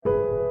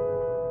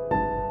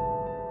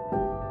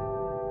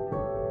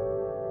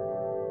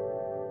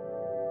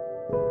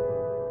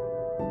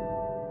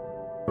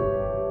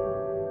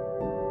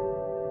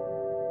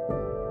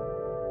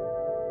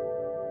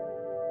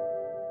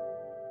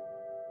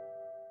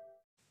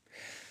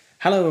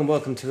Hello and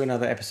welcome to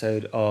another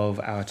episode of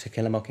our To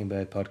Kill a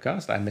Mockingbird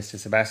podcast. I'm Mr.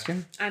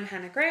 Sebastian. I'm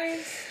Hannah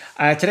Graves.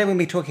 Today we'll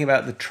be talking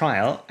about the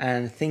trial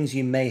and things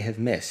you may have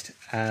missed.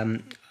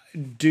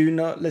 Do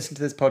not listen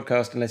to this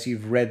podcast unless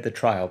you've read the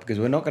trial, because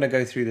we're not going to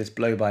go through this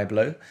blow by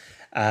blow.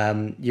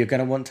 You're going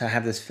to want to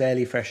have this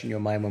fairly fresh in your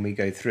mind when we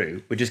go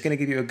through. We're just going to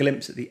give you a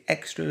glimpse at the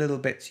extra little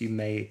bits you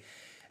may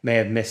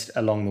have missed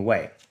along the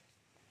way.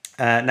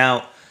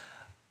 Now,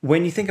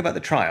 when you think about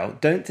the trial,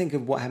 don't think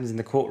of what happens in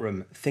the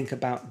courtroom. Think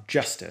about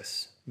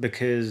justice,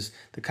 because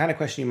the kind of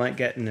question you might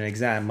get in an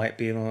exam might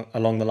be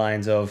along the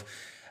lines of,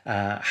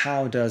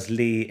 how does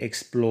Lee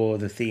explore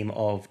the theme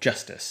of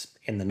justice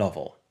in the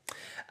novel?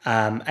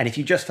 And if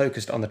you just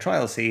focused on the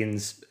trial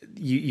scenes,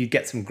 you'd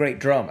get some great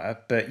drama,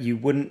 but you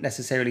wouldn't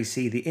necessarily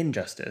see the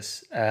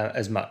injustice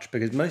as much,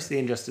 because most of the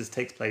injustice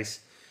takes place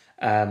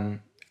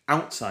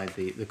outside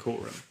the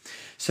courtroom.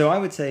 So I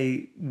would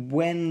say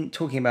when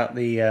talking about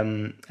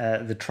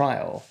the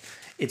trial,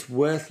 it's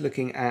worth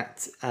looking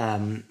at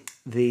I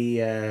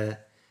think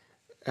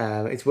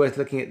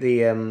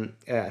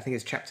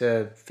it's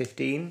chapter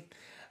 15,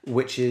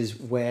 which is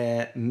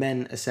where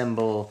men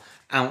assemble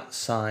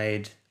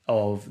outside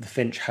of the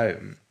Finch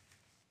home,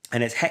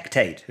 and it's Heck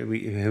Tate, who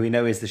we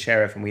know is the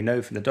sheriff, and we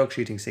know from the dog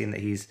shooting scene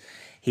that he's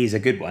a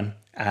good one,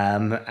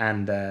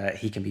 and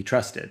he can be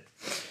trusted.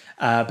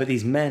 But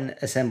these men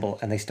assemble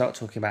and they start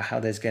talking about how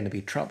there's going to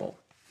be trouble.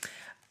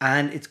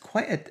 And it's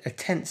quite a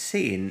tense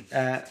scene.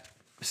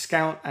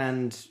 Scout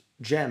and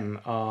Jem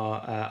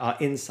are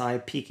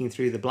inside peeking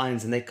through the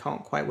blinds, and they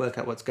can't quite work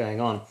out what's going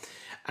on.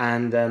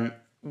 And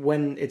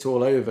when it's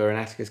all over and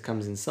Atticus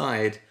comes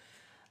inside,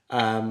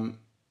 Jem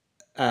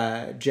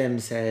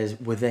says,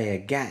 "Were they a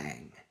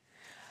gang?"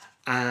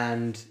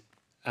 And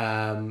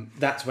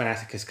that's when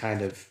Atticus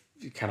kind of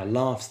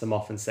laughs them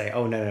off and say,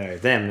 "Oh, no,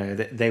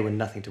 they were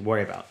nothing to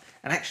worry about."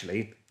 And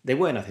actually, they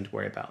were nothing to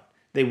worry about.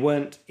 They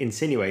weren't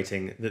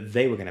insinuating that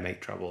they were going to make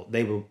trouble.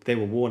 They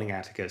were warning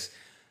Atticus,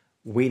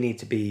 we need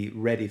to be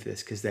ready for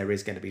this because there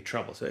is going to be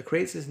trouble. So it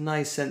creates this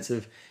nice sense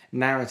of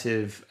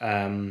narrative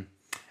tension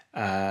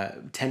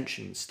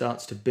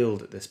starts to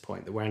build at this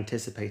point, that we're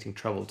anticipating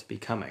trouble to be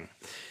coming.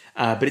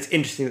 But it's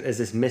interesting that there's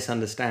this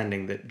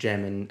misunderstanding that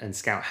Jem and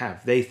Scout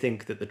have. They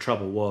think that the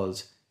trouble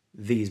was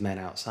these men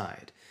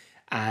outside.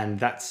 And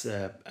that's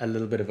a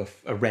little bit of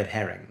a red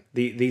herring.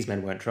 These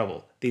men weren't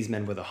trouble. These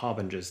men were the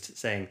harbingers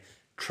saying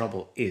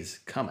trouble is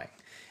coming.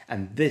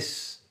 And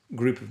this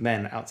group of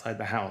men outside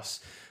the house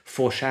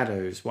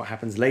foreshadows what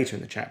happens later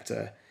in the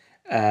chapter,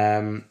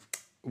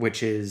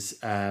 which is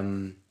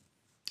the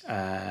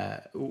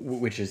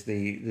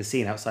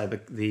scene outside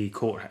the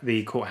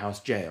courthouse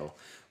jail,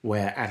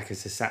 where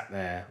Atticus is sat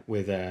there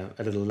with a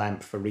little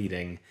lamp for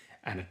reading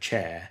and a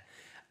chair.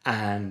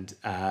 And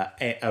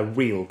a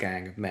real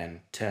gang of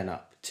men turn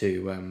up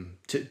to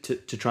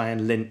try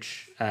and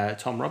lynch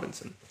Tom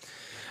Robinson.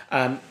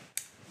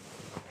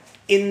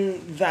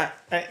 In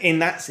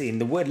that scene,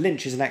 the word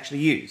lynch isn't actually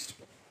used.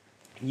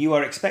 You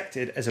are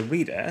expected as a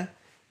reader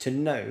to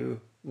know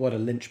what a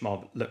lynch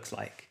mob looks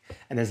like,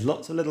 and there's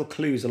lots of little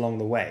clues along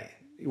the way.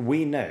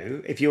 We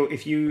know, if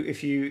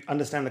you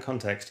understand the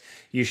context,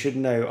 you should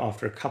know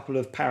after a couple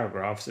of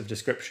paragraphs of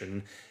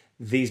description,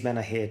 these men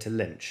are here to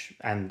lynch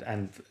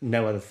and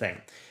no other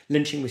thing.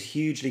 Lynching was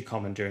hugely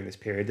common during this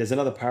period. There's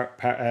another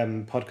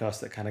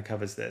podcast that kind of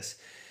covers this.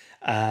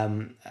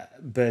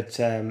 But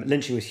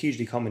lynching was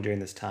hugely common during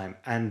this time.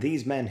 And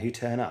these men who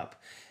turn up,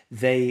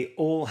 they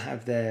all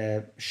have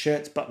their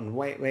shirts buttoned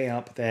way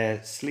up,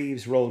 their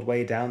sleeves rolled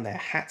way down, their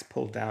hats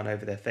pulled down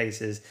over their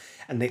faces,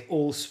 and they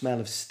all smell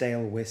of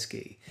stale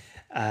whiskey.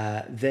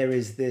 There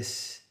is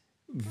this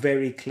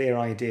very clear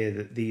idea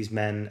that these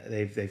men,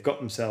 they've got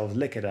themselves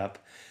liquored up.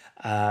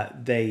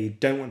 They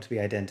don't want to be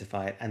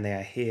identified, and they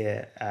are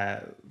here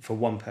for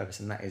one purpose,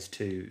 and that is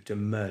to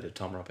murder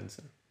Tom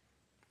Robinson.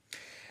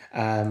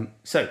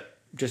 So,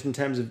 just in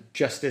terms of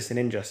justice and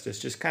injustice,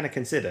 just kind of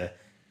consider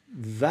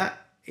that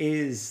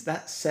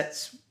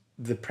sets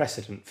the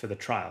precedent for the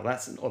trial.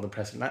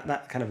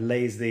 That kind of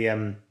lays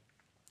the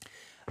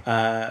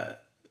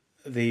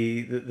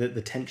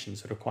tension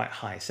sort of quite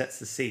high, sets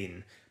the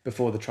scene.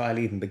 Before the trial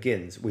even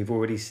begins, we've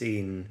already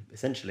seen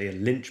essentially a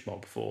lynch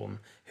mob form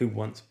who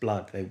wants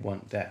blood, they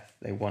want death,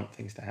 they want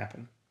things to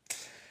happen.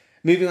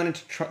 Moving on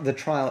into the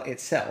trial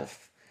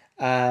itself,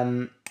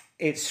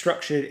 it's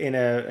structured in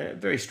a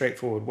very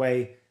straightforward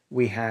way.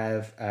 We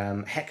have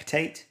Heck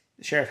Tate,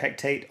 Sheriff Heck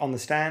Tate, on the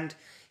stand.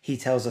 He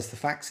tells us the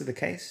facts of the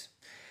case,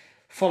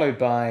 followed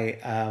by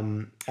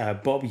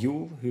Bob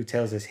Ewell, who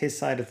tells us his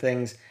side of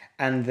things,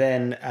 and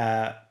then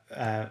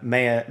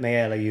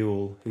Mayella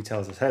Ewell, who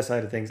tells us her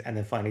side of things, and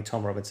then finally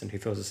Tom Robinson, who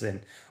fills us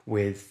in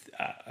with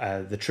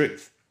the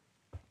truth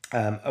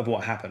of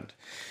what happened.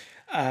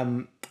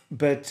 So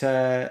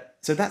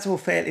that's all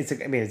fair. It's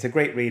a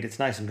great read. It's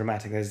nice and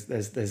dramatic.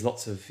 There's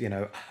lots of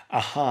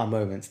aha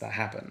moments that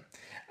happen,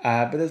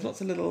 but there's lots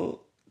of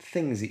little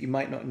things that you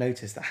might not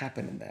notice that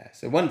happen in there.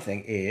 So one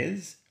thing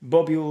is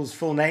Bob Ewell's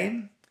full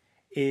name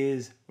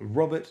is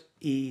Robert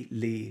E.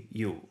 Lee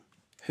Ewell.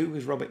 Who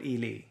was Robert E.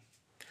 Lee?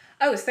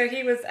 Oh, so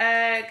he was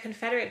a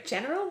Confederate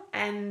general,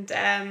 and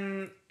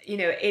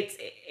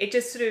it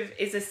just sort of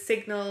is a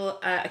signal.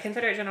 A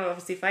Confederate general,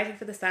 obviously fighting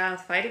for the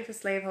South, fighting for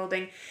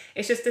slaveholding.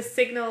 It's just a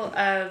signal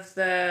of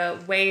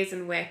the ways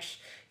in which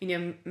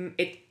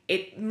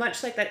it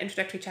much like that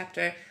introductory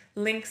chapter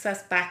links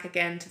us back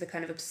again to the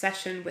kind of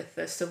obsession with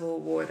the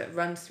Civil War that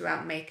runs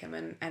throughout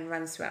Maycomb and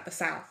runs throughout the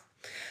South.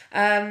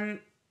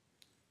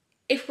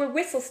 If we're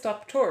whistle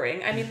stop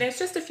touring, I mean, there's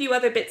just a few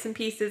other bits and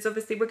pieces.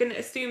 Obviously, we're going to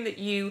assume that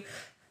you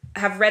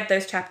have read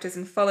those chapters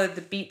and followed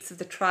the beats of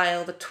the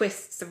trial, the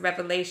twists, the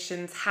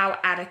revelations, how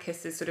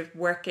Atticus is sort of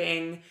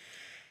working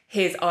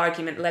his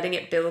argument, letting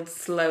it build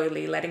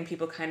slowly, letting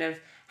people kind of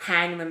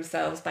hang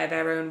themselves by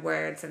their own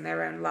words and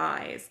their own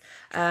lies.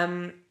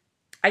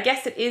 I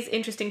guess it is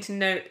interesting to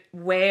note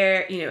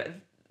where,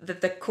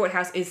 the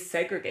courthouse is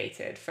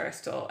segregated,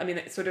 first of all. I mean,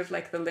 it's sort of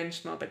like the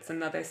lynch mob. It's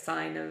another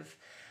sign of,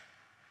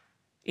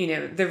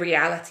 the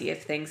reality of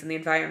things and the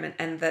environment,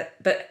 and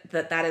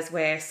that is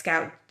where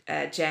Scout,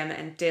 Jem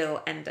and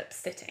Dill end up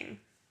sitting.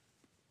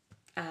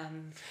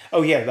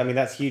 Oh yeah, I mean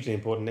that's hugely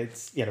important.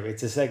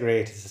 It's a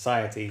segregated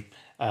society.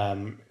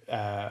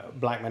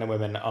 Black men and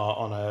women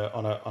are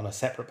on a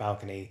separate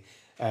balcony,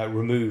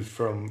 removed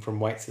from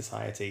white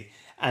society,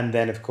 and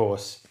then of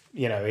course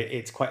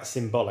it's quite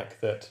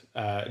symbolic that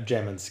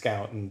Jem and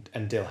Scout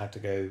and Dill have to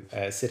go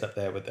sit up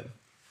there with them.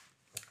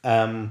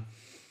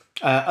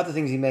 Other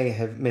things you may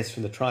have missed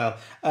from the trial.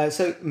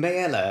 So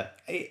Mayella,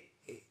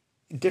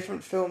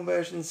 different film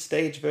versions,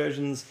 stage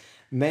versions.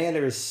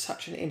 Mayella is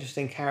such an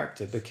interesting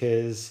character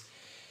because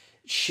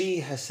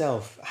she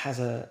herself has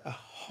a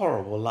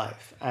horrible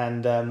life,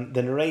 and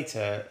the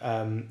narrator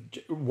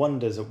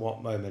wonders at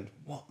what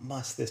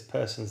must this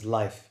person's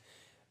life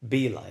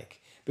be like,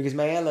 because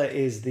Mayella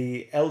is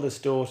the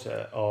eldest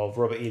daughter of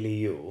Robert E. Lee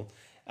Ewell.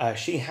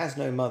 She has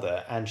no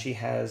mother, and she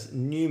has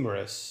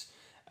numerous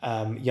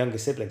younger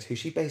siblings who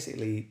she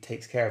basically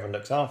takes care of and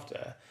looks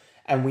after.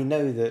 And we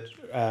know that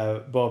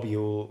Bob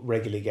Ewell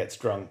regularly gets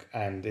drunk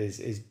and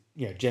is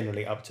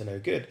generally up to no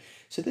good.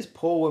 So this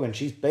poor woman,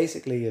 she's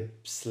basically a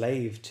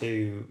slave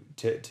to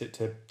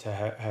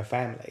her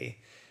family,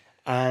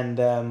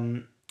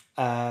 and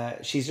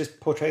she's just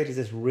portrayed as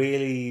this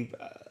really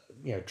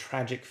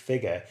tragic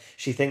figure.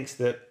 She thinks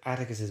that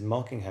Atticus is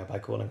mocking her by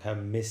calling her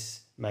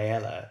Miss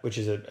Mayella, which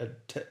is a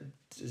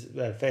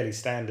fairly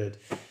standard.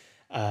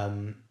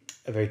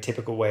 A very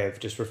typical way of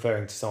just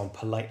referring to someone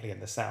politely in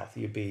the South.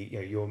 You'd be,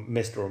 you're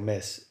Mr. or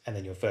Miss, and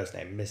then your first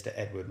name, Mr.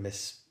 Edward,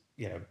 Miss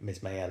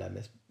Mayella,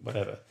 Miss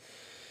whatever.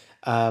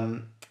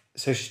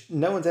 So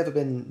no one's ever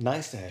been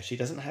nice to her. She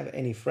doesn't have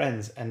any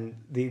friends, and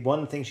the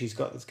one thing she's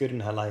got that's good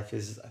in her life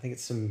is, I think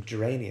it's some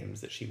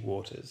geraniums that she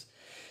waters.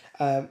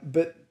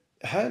 But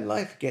her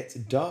life gets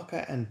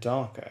darker and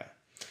darker.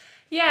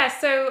 Yeah,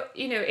 so,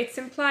 it's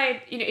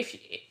implied, if...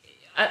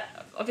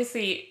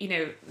 obviously,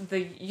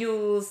 the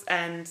Ewells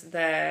and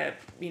the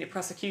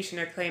prosecution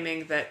are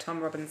claiming that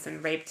Tom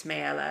Robinson raped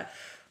Mayella.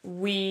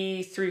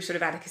 We, through sort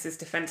of Atticus's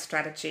defense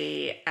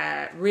strategy,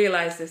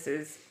 realize this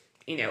is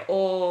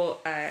all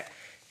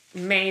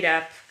made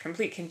up,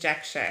 complete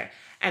conjecture.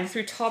 And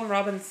through Tom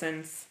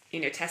Robinson's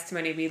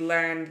testimony, we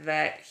learned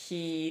that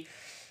he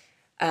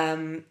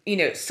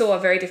saw a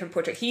very different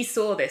portrait. He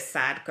saw this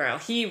sad girl.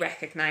 He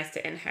recognized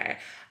it in her.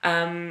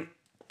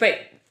 But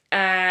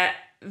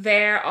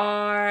there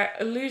are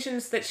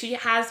allusions that she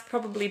has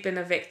probably been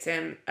a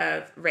victim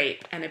of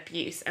rape and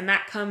abuse, and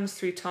that comes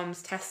through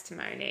Tom's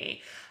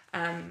testimony.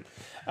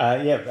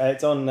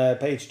 It's on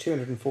page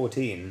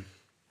 214.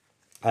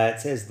 It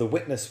says, the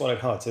witness swallowed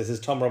hard. So this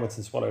is Tom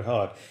Robinson swallowed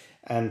hard.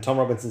 And Tom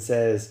Robinson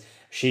says,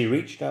 she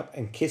reached up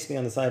and kissed me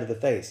on the side of the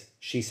face.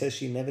 She says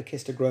she never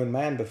kissed a grown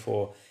man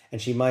before,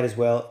 and she might as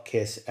well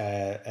kiss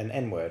an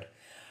N-word.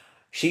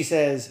 She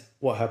says,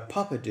 what her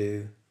papa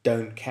do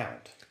don't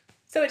count.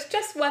 So it's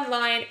just one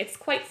line, it's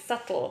quite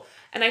subtle,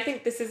 and I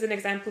think this is an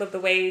example of the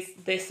ways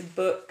this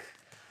book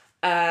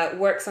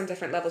works on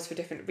different levels for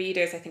different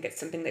readers. I think it's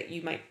something that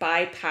you might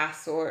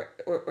bypass or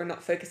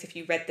not focus if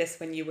you read this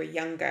when you were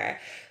younger,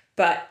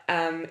 but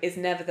is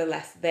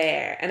nevertheless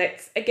there. And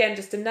it's, again,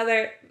 just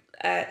another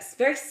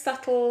very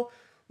subtle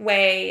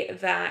way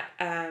that...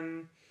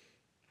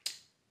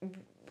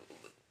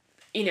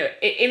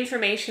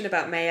 information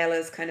about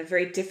Mayella's kind of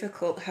very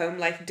difficult home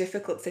life,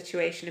 difficult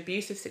situation,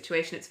 abusive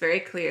situation. It's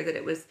very clear that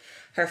it was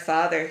her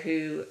father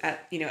who,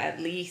 at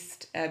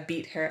least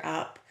beat her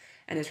up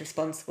and is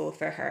responsible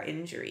for her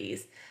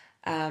injuries,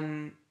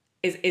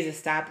 is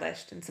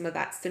established. And some of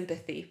that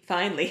sympathy,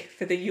 finally,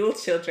 for the Yule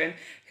children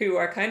who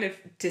are kind of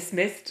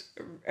dismissed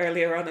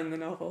earlier on in the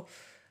novel.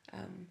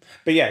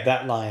 But yeah,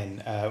 that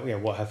line,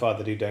 what her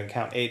father do don't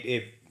count.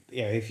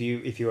 If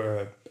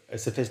you're a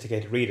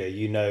sophisticated reader,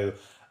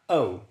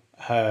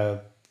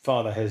 her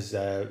father has,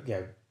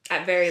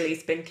 at very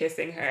least been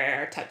kissing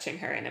her or touching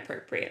her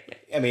inappropriately.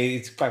 I mean,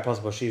 it's quite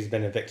possible she's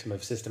been a victim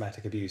of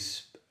systematic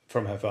abuse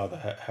from her father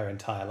her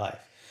entire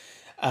life,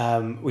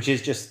 which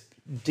is just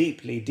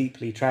deeply,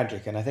 deeply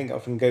tragic, and I think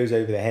often goes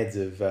over the heads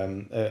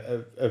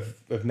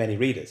of many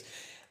readers.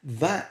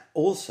 That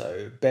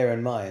also, bear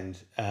in mind,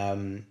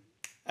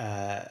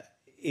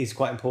 is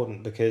quite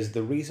important, because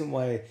the reason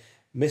why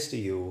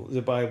Mr.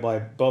 Yule, by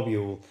Bob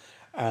Yule,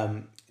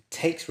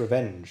 takes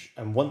revenge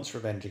and wants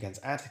revenge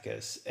against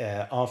Atticus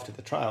after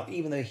the trial,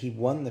 even though he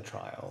won the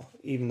trial,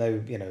 even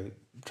though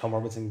Tom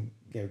Robinson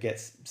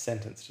gets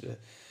sentenced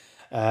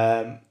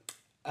to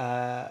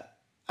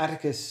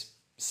Atticus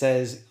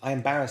says, I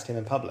embarrassed him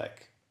in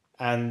public.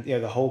 And,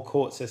 the whole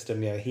court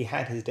system, he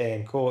had his day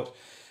in court,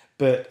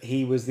 but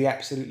he was the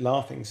absolute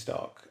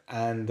laughingstock,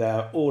 and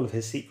all of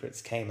his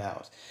secrets came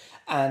out.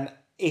 And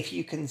if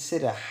you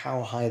consider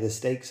how high the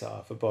stakes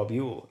are for Bob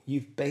Yule,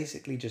 you've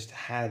basically just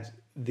had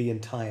the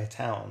entire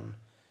town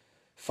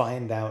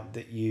find out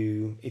that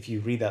if you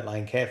read that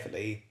line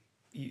carefully,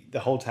 the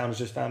whole town has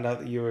just found out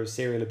that you're a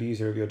serial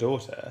abuser of your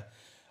daughter.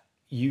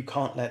 You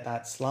can't let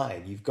that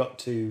slide. You've got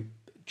to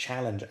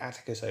challenge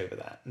Atticus over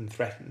that and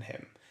threaten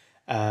him.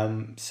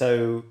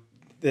 So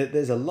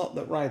there's a lot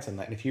that rides on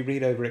that. And if you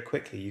read over it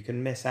quickly, you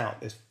can miss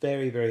out this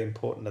very, very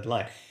important little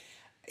line.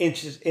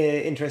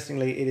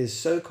 Interestingly, it is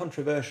so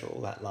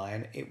controversial, that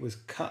line, it was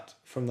cut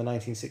from the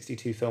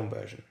 1962 film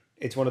version.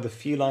 It's one of the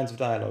few lines of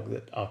dialogue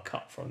that are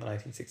cut from the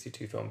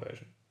 1962 film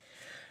version.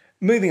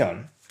 Moving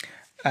on.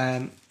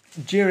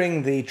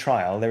 During the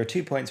trial, there are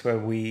 2 points where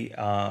we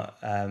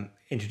are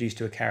introduced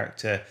to a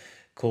character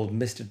called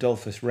Mr.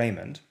 Dolphus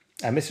Raymond.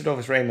 Mr.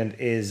 Dolphus Raymond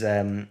is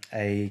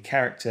a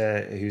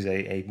character who's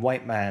a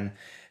white man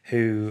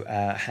who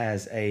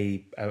has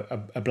a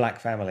black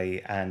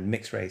family and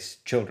mixed race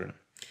children.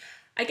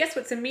 I guess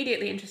what's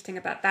immediately interesting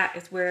about that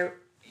is we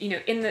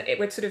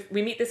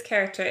meet this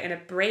character in a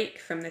break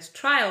from this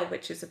trial,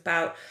 which is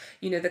about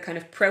the kind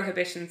of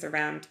prohibitions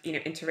around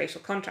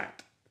interracial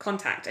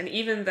contact. And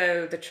even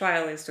though the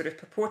trial is sort of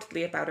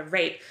purportedly about a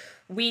rape,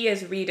 we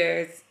as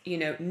readers,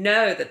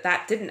 know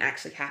that didn't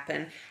actually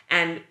happen,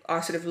 and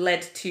are sort of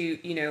led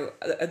to,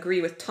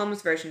 agree with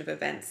Tom's version of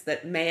events,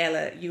 that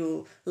Mayella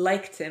Yule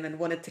liked him and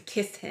wanted to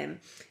kiss him.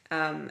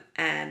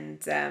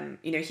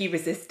 He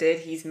resisted,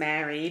 he's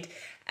married,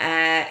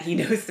 he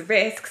knows the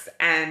risks,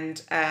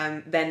 and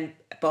then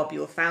Bob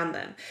Yule found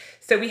them.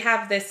 So we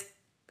have this,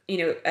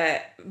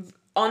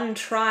 on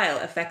trial,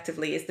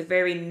 effectively, is the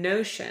very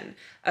notion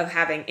of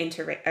having an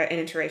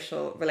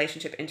interracial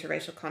relationship,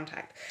 interracial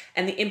contact.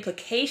 And the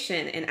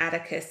implication in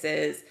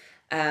Atticus's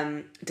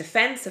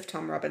defense of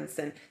Tom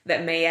Robinson,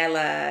 that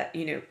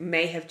Mayella,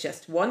 may have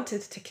just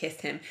wanted to kiss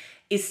him,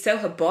 is so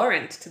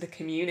abhorrent to the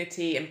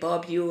community and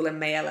Bob Yule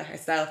and Mayella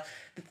herself,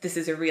 that this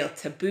is a real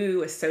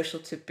taboo, a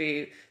social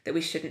taboo, that we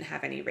shouldn't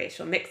have any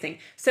racial mixing.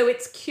 So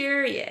it's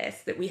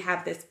curious that we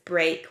have this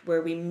break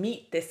where we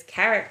meet this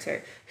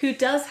character who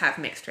does have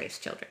mixed race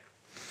children.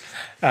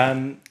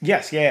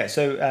 Yes, yeah.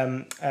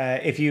 So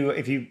if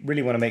you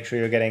really want to make sure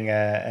you're getting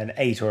an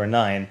 8 or a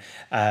 9,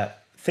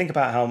 think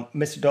about how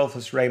Mr.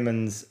 Dolphus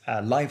Raymond's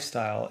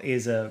lifestyle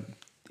is a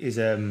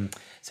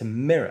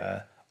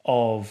mirror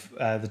of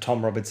the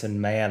Tom Robinson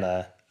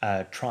Mayella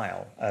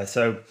trial.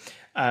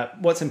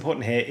 What's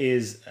important here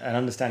is an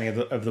understanding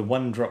of the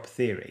one drop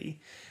theory,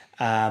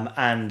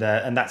 and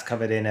that's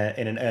covered in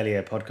an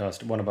earlier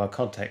podcast, one of our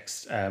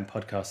context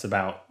podcasts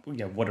about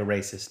what a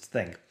racist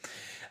think.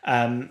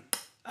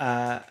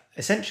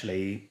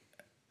 Essentially,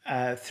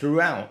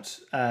 throughout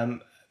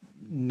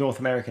North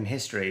American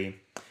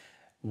history,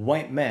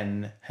 white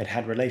men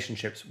had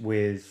relationships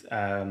with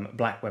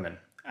black women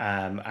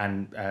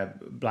and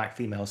black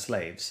female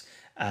slaves.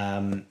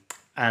 And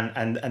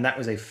that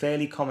was a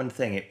fairly common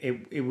thing.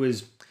 It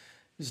was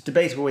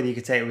debatable whether you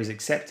could say it was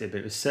accepted, but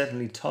it was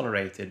certainly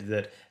tolerated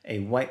that a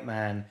white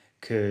man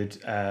could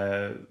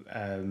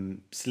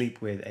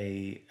sleep with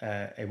a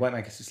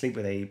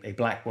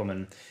black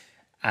woman,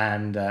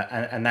 and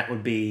that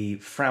would be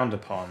frowned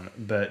upon,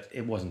 but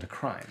it wasn't a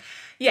crime.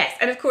 Yes,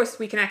 and of course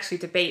we can actually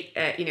debate,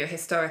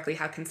 historically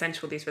how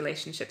consensual these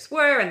relationships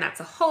were, and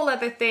that's a whole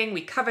other thing.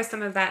 We cover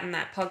some of that in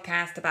that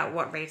podcast about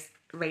what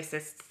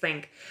racists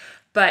think.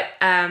 But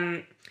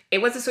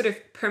it was a sort of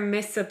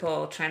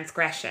permissible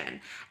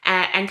transgression.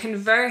 And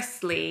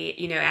conversely,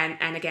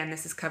 and again,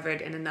 this is covered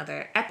in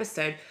another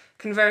episode,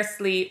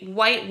 conversely,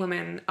 white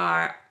women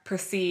are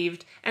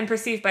perceived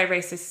by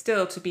racists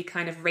still to be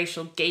kind of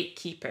racial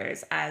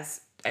gatekeepers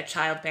as a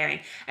childbearing.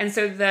 And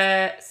so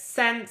the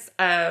sense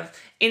of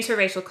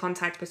interracial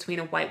contact between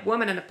a white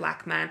woman and a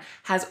black man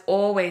has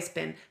always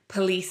been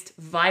policed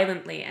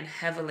violently and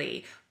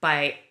heavily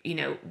by,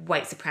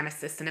 white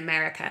supremacists in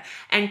America.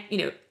 And,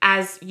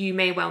 as you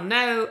may well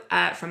know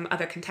from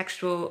other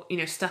contextual,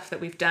 stuff that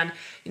we've done,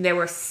 there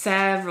were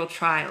several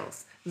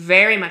trials,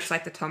 very much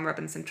like the Tom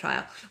Robinson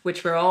trial,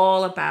 which were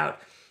all about,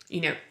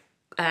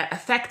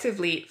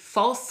 effectively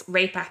false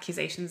rape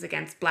accusations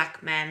against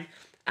black men,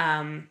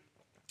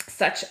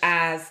 such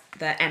as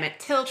the Emmett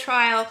Till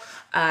trial,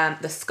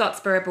 the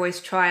Scottsboro Boys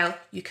trial.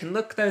 You can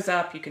look those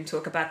up, you can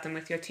talk about them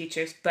with your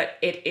teachers, but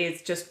it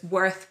is just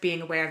worth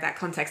being aware of that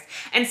context.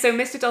 And so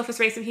Mr. Dolphus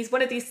Raymond, he's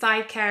one of these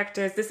side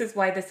characters. This is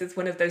why this is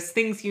one of those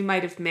things you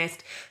might have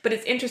missed, but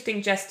it's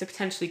interesting just to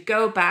potentially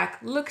go back,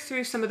 look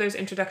through some of those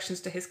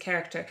introductions to his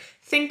character,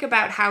 think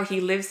about how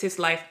he lives his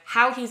life,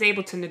 how he's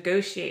able to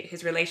negotiate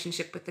his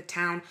relationship with the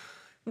town,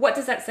 what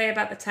does that say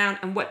about the town,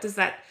 and what does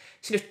that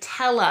sort of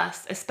tell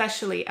us,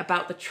 especially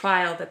about the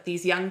trial that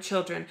these young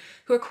children,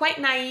 who are quite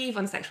naive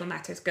on sexual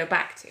matters, go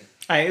back to?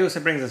 It also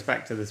brings us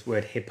back to this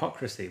word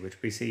hypocrisy,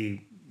 which we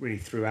see really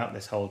throughout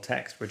this whole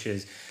text, which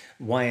is,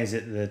 why is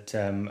it that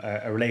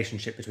a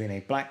relationship between a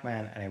black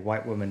man and a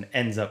white woman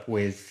ends up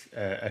with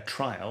a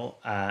trial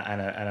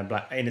and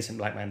a innocent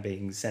black man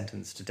being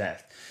sentenced to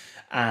death?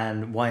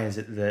 And why is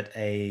it that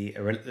a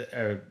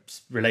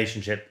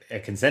relationship, a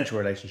consensual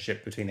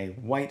relationship between a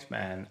white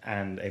man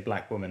and a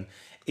black woman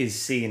is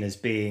seen as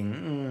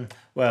being,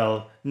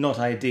 well, not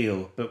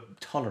ideal, but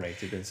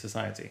tolerated in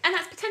society? And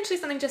that's potentially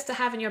something just to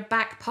have in your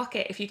back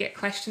pocket if you get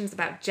questions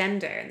about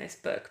gender in this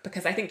book,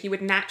 because I think you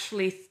would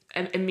naturally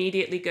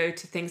immediately go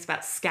to things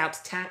about Scout's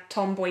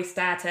tomboy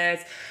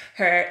status,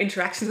 her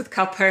interactions with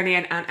Calpurnia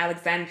and Aunt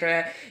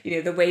Alexandra,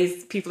 the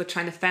ways people are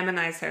trying to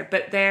feminize her.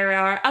 But there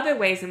are other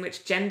ways in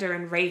which gender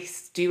and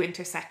race do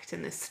intersect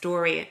in this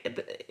story.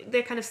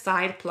 They're kind of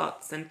side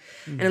plots and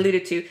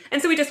alluded to.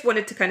 And so we just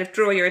wanted to kind of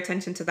draw your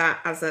attention to that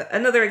as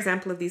another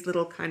example of these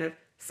little kind of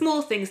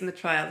small things in the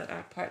trial that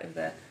are part of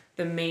the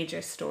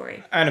major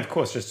story. And of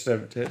course, just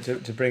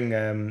to bring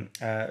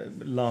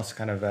last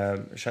kind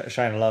of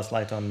shine a last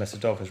light on Mr.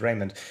 Dolphus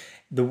Raymond,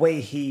 the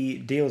way he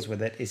deals with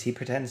it is he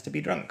pretends to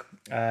be drunk.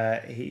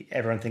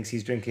 Everyone thinks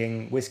he's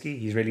drinking whiskey.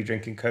 He's really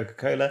drinking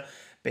Coca-Cola,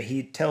 but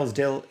he tells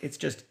Dill it's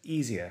just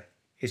easier.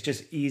 It's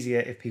just easier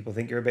if people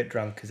think you're a bit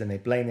drunk, because then they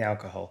blame the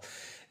alcohol.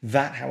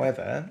 That,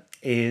 however,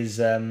 is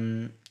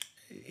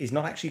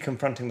not actually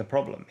confronting the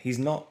problem. He's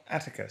not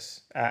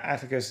Atticus.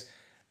 Atticus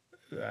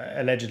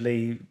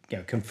allegedly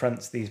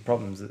confronts these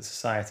problems that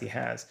society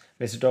has.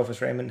 Mr.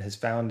 Dolphus Raymond has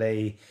found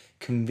a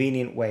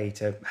convenient way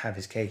to have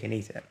his cake and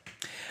eat it.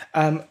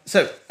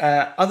 So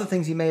other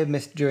things he may have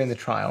missed during the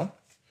trial.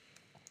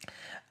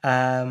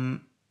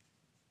 For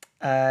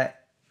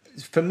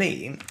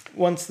me,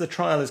 once the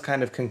trial is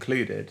kind of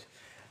concluded,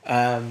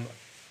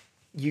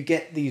 you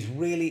get these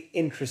really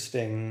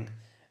interesting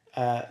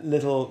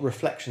little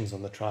reflections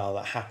on the trial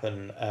that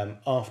happen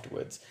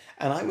afterwards.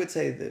 And I would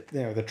say that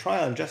the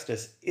trial and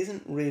justice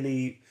isn't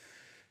really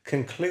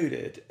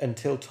concluded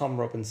until Tom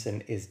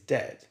Robinson is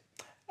dead.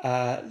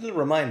 A little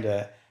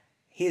reminder,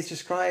 he is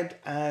described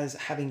as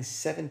having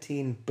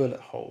 17 bullet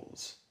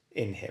holes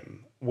in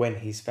him when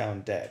he's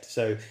found dead.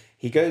 So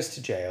he goes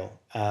to jail,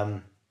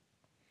 and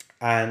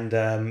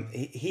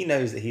he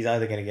knows that he's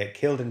either going to get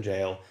killed in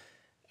jail,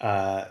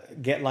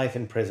 get life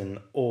in prison,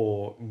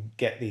 or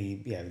get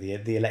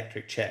the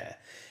electric chair.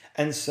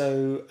 And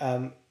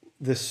so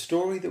the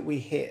story that we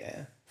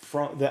hear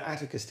that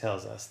Atticus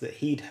tells us that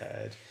he'd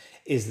heard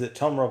is that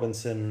Tom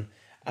Robinson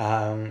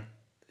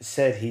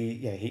said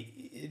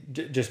he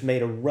just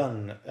made a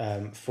run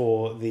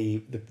for the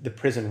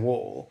prison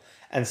wall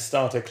and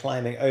started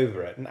climbing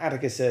over it. And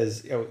Atticus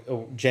says,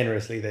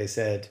 generously they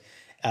said,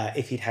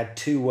 if he'd had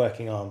 2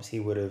 working arms,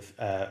 he would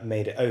have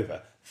made it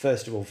over.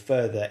 First of all,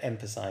 further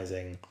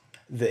emphasizing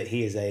that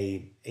he is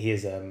a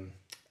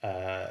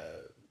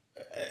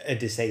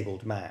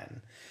disabled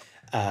man,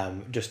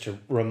 just to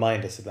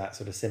remind us of that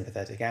sort of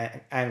sympathetic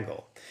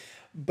angle.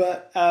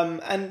 But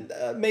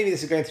maybe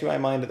this is going through my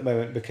mind at the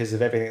moment because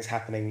of everything that's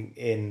happening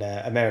in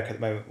America at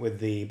the moment with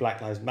the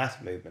Black Lives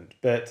Matter movement.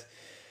 But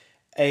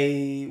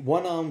a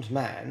one-armed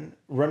man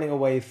running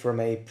away from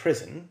a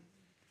prison,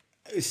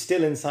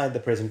 still inside the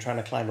prison trying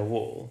to climb a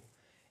wall,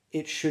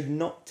 it should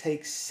not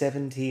take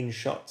 17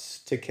 shots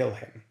to kill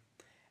him.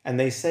 And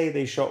they say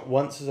they shot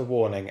once as a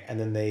warning and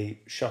then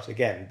they shot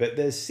again. But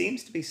there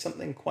seems to be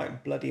something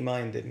quite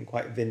bloody-minded and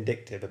quite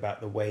vindictive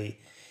about the way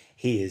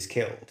he is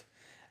killed.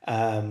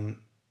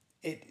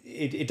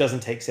 It doesn't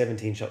take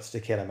 17 shots to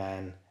kill a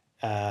man.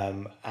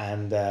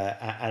 And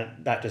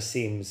that just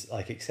seems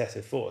like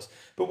excessive force.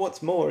 But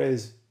what's more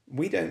is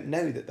we don't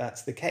know that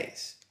that's the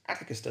case.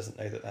 Atticus doesn't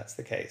know that that's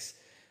the case.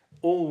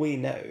 All we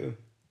know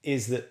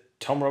is that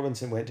Tom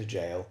Robinson went to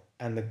jail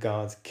and the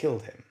guards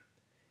killed him.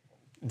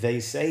 They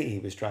say he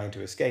was trying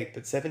to escape,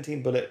 but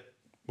 17 bullet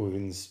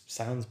wounds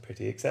sounds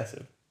pretty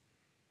excessive.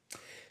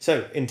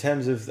 So, in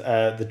terms of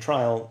the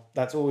trial,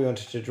 that's all we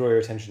wanted to draw your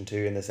attention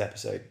to in this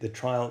episode. The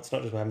trial, it's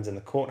not just what happens in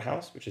the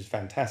courthouse, which is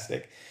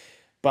fantastic,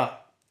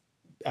 but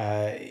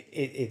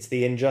it's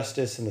the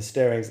injustice and the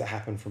stirrings that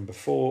happen from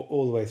before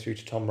all the way through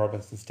to Tom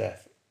Robinson's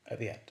death at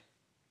the end.